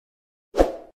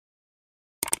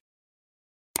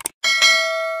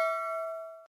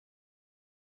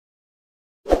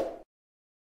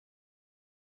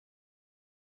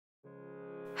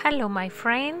Hello my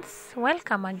friends,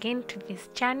 welcome again to this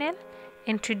channel,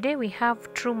 and today we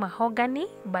have True Mahogany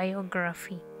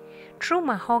biography. True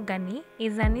Mahogany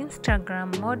is an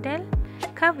Instagram model,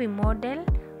 curvy model,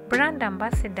 brand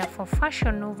ambassador for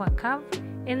Fashion Nova Curve,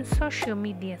 and social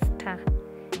media star.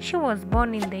 She was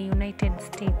born in the United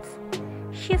States.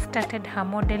 She started her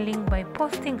modeling by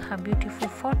posting her beautiful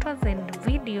photos and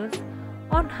videos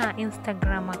on her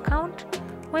Instagram account,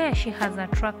 where she has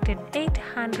attracted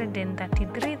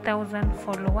 833,000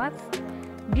 followers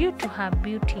due to her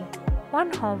beauty.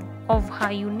 One of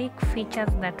her unique features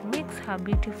that makes her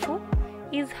beautiful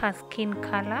is her skin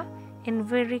color and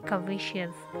very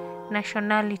curvaceous.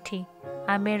 Nationality: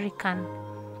 American.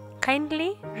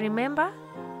 Kindly remember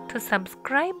to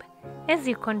subscribe as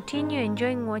you continue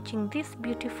enjoying watching these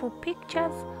beautiful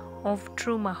pictures of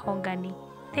True Mahogany.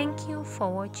 Thank you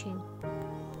for watching.